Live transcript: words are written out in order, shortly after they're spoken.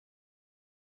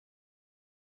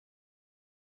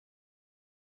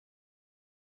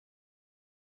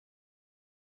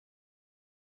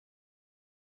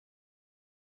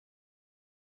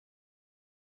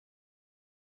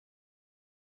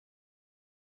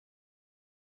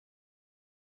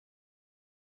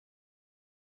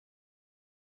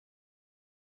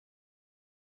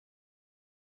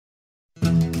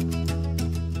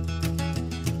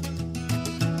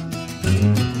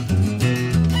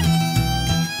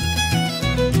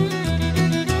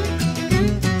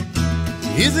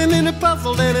Isn't it a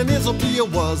puzzle that an is'll be a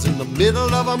was? In the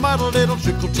middle of a muddle, it'll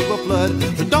trickle to a flood.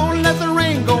 Don't let the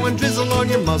rain go and drizzle on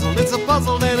your muzzle. It's a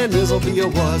puzzle that an is'll be a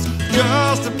was.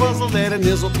 Just a puzzle that an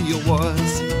is'll be a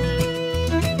was.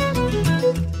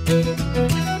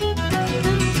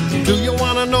 Do you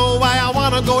wanna know why I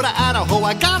wanna go to Idaho?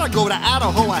 I gotta go to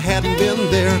Idaho, I hadn't been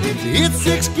there. It's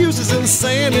excuses and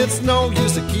saying it's no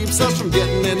use, it keeps us from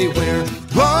getting anywhere.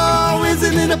 Oh,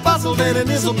 isn't it a puzzle that an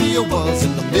is'll be a was?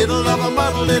 In the middle of a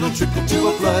muddle, it'll trickle to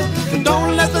a flood. And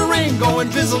don't let the rain go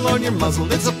and drizzle on your muzzle.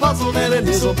 It's a puzzle that an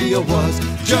is'll be a was.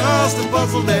 Just a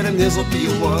puzzle that an is'll be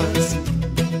a was.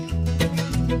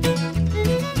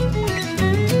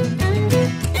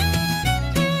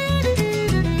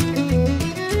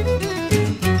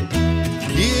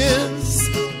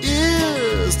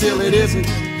 Till it isn't,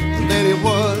 and then it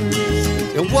was.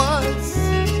 It was,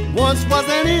 once was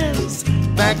and is,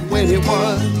 back when it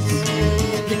was.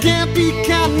 You can't be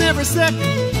counting every second,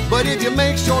 but if you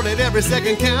make sure that every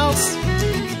second counts,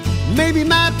 maybe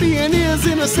might be and is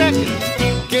in a second.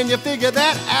 Can you figure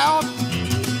that out?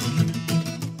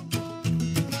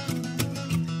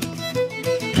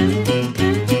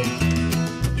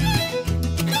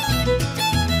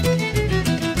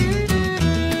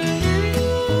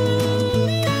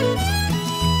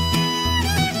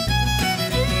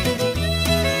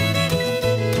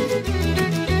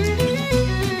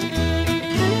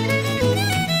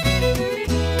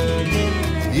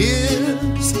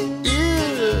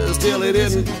 Till it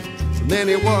isn't, and then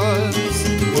it was.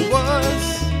 It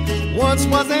was, once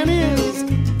was and is,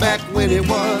 back when it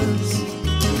was.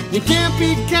 You can't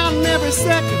be counting every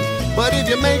second, but if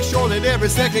you make sure that every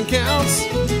second counts,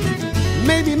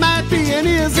 maybe might be and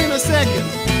is in a second.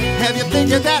 Have you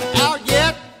figured that out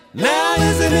yet? Now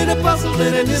isn't it a puzzle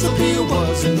that an is'll be a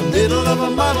was? In the middle of a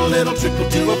muddle, it'll trickle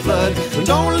to a flood. And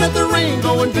don't let the rain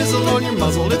go and drizzle on your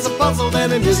muzzle. It's a puzzle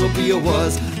that an is'll be a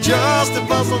was. Just a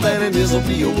puzzle that an is'll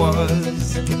be a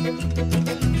was.